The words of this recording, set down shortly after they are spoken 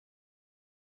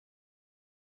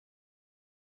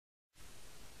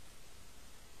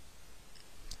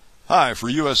Hi, for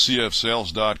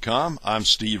USCFsales.com, I'm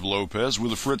Steve Lopez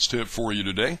with a Fritz Tip for you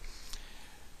today.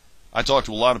 I talk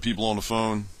to a lot of people on the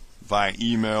phone, via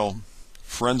email,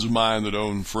 friends of mine that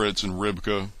own Fritz and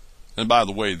Ribka. And by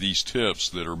the way, these tips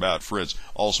that are about Fritz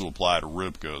also apply to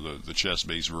Ribka, the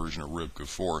chest-based version of Ribka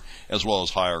 4, as well as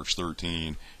Hierarchs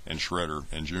 13 and Shredder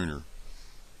and Junior.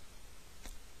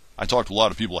 I talk to a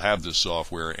lot of people who have this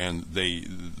software, and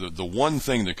the one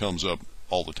thing that comes up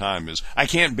all the time is, I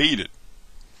can't beat it.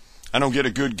 I don't get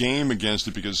a good game against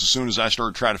it because as soon as I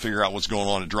start trying to figure out what's going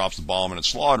on, it drops the bomb and it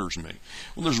slaughters me.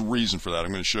 Well, there's a reason for that.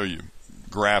 I'm going to show you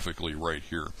graphically right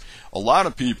here. A lot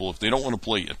of people, if they don't want to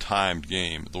play a timed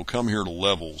game, they'll come here to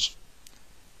levels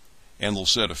and they'll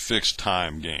set a fixed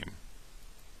time game.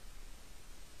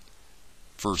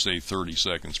 For, say, 30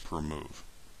 seconds per move.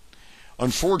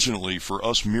 Unfortunately, for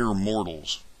us mere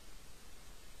mortals,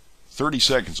 30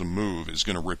 seconds a move is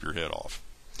going to rip your head off.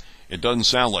 It doesn't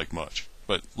sound like much.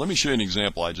 But let me show you an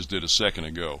example I just did a second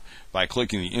ago by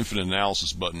clicking the infinite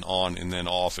analysis button on and then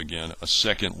off again a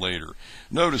second later.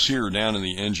 Notice here down in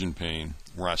the engine pane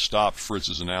where I stopped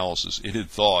Fritz's analysis, it had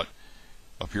thought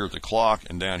up here at the clock,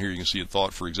 and down here you can see it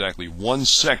thought for exactly 1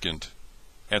 second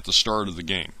at the start of the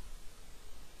game.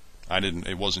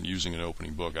 It wasn't using an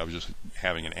opening book, I was just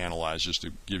having it analyzed just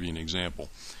to give you an example.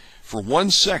 For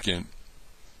 1 second,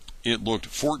 it looked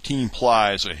 14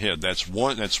 plies ahead. That's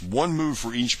one move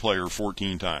for each player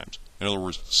 14 times. In other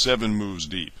words, 7 moves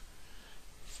deep.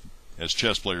 As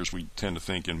chess players, we tend to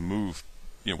think in move,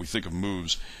 we think of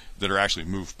moves that are actually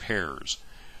move pairs.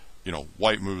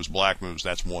 White moves, black moves,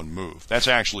 that's one move. That's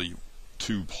actually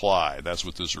 2 ply. That's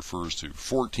what this refers to.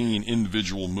 14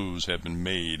 individual moves have been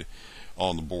made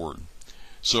on the board.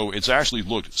 So it's actually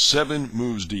looked 7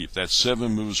 moves deep. That's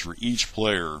 7 moves for each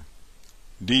player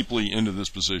deeply into this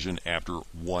position after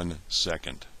 1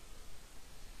 second.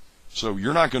 So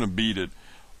you're not going to beat it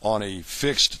on a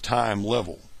fixed time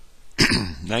level.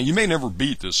 Now you may never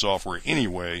beat this software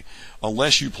anyway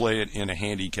unless you play it in a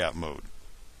handicap mode.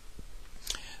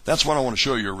 That's what I want to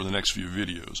show you over the next few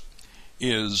videos,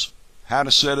 is how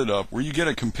to set it up where you get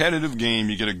a competitive game,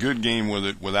 you get a good game with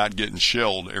it without getting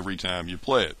shelled every time you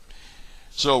play it.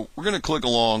 So we're going to click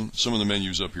along some of the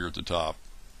menus up here at the top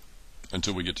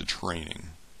until we get to training.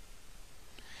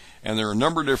 And there are a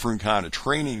number of different kind of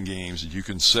training games that you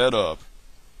can set up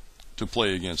to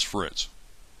play against Fritz.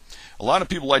 A lot of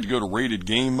people like to go to rated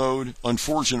game mode.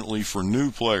 Unfortunately for new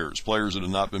players that have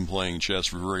not been playing chess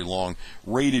for very long,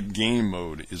 rated game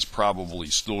mode is probably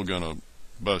still going to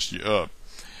bust you up.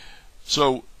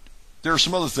 So there are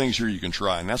some other things here you can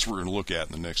try, and that's what we're going to look at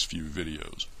in the next few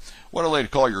videos. What I'd like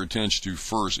to call your attention to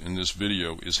first in this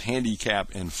video is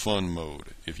Handicap and Fun mode.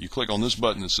 If you click on this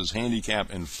button that says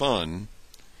Handicap and Fun,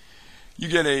 you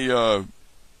get a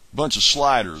bunch of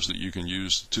sliders that you can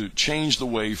use to change the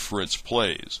way Fritz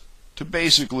plays. To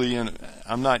basically, and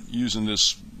I'm not using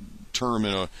this term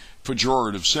in a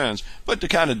pejorative sense, but to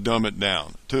kind of dumb it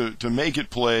down, to make it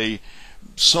play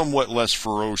somewhat less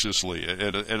ferociously,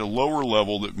 at a lower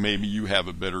level that maybe you have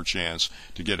a better chance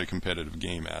to get a competitive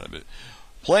game out of it.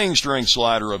 Playing strength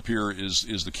slider up here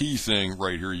is the key thing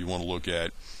right here you want to look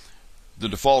at. The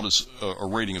default is a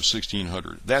rating of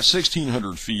 1600. That's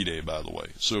 1600 FIDE, by the way.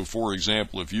 So, for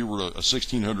example, if you were a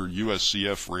 1600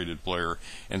 USCF rated player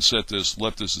and left this at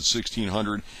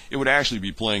 1600, it would actually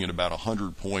be playing at about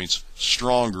 100 points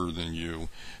stronger than you,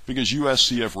 because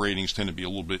USCF ratings tend to be a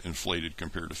little bit inflated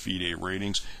compared to FIDE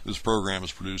ratings. This program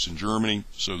is produced in Germany,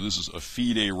 so this is a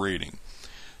FIDE rating.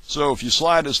 So if you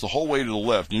slide this the whole way to the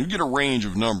left, you get a range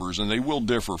of numbers, and they will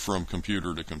differ from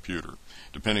computer to computer,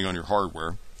 depending on your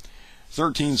hardware.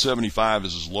 1375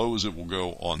 is as low as it will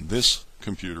go on this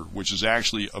computer, which is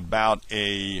actually about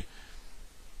a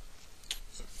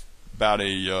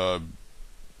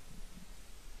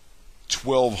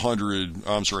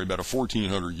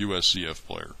 1400 USCF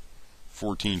player.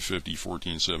 1450,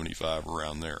 1475,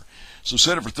 around there. So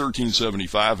set it for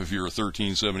 1375 if you're a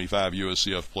 1375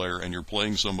 USCF player and you're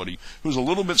playing somebody who's a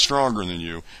little bit stronger than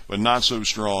you, but not so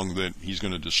strong that he's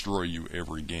going to destroy you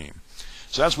every game.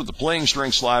 So that's what the playing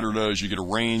strength slider does. You get a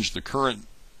range. The current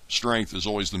strength is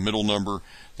always the middle number.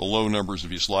 The low numbers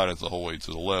if you slide it the whole way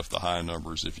to the left. The high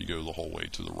numbers if you go the whole way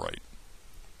to the right.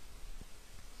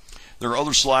 There are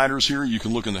other sliders here. You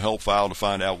can look in the help file to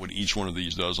find out what each one of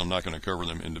these does. I'm not going to cover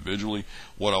them individually.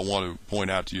 What I want to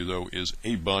point out to you, though, is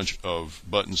a bunch of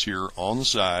buttons here on the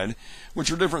side,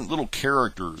 which are different little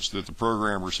characters that the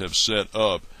programmers have set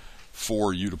up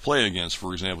for you to play against.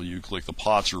 For example, you click the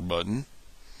Potzer button,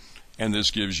 and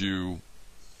this gives you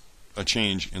a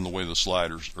change in the way the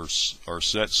sliders are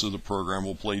set, so the program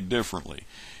will play differently.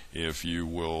 If you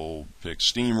will pick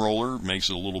Steamroller, makes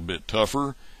it a little bit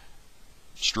tougher.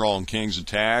 strong king's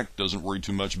attack, doesn't worry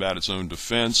too much about its own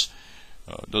defense,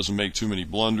 doesn't make too many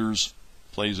blunders,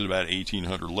 plays at about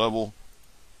 1800 level,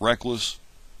 reckless.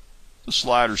 The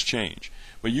sliders change.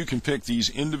 But you can pick these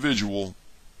individual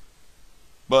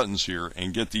buttons here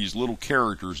and get these little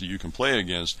characters that you can play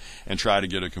against and try to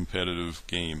get a competitive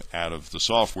game out of the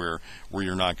software where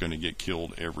you're not going to get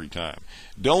killed every time.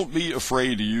 Don't be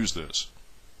afraid to use this.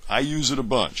 I use it a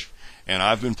bunch, and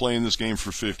I've been playing this game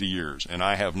for 50 years, and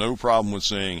I have no problem with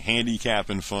saying handicap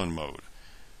in fun mode.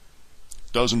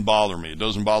 Doesn't bother me. It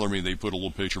doesn't bother me they put a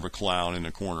little picture of a clown in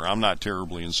the corner. I'm not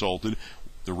terribly insulted.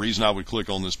 The reason I would click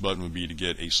on this button would be to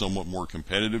get a somewhat more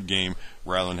competitive game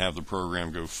rather than have the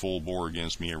program go full bore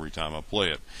against me every time I play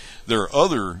it. There are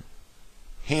other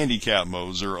handicap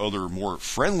modes, there are other more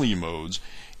friendly modes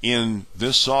in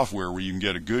this software where you can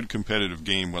get a good competitive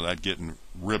game without getting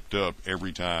ripped up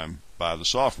every time by the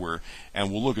software,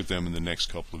 and we'll look at them in the next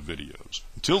couple of videos.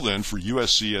 Until then, for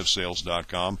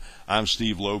USCFsales.com, I'm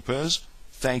Steve Lopez.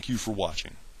 Thank you for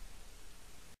watching.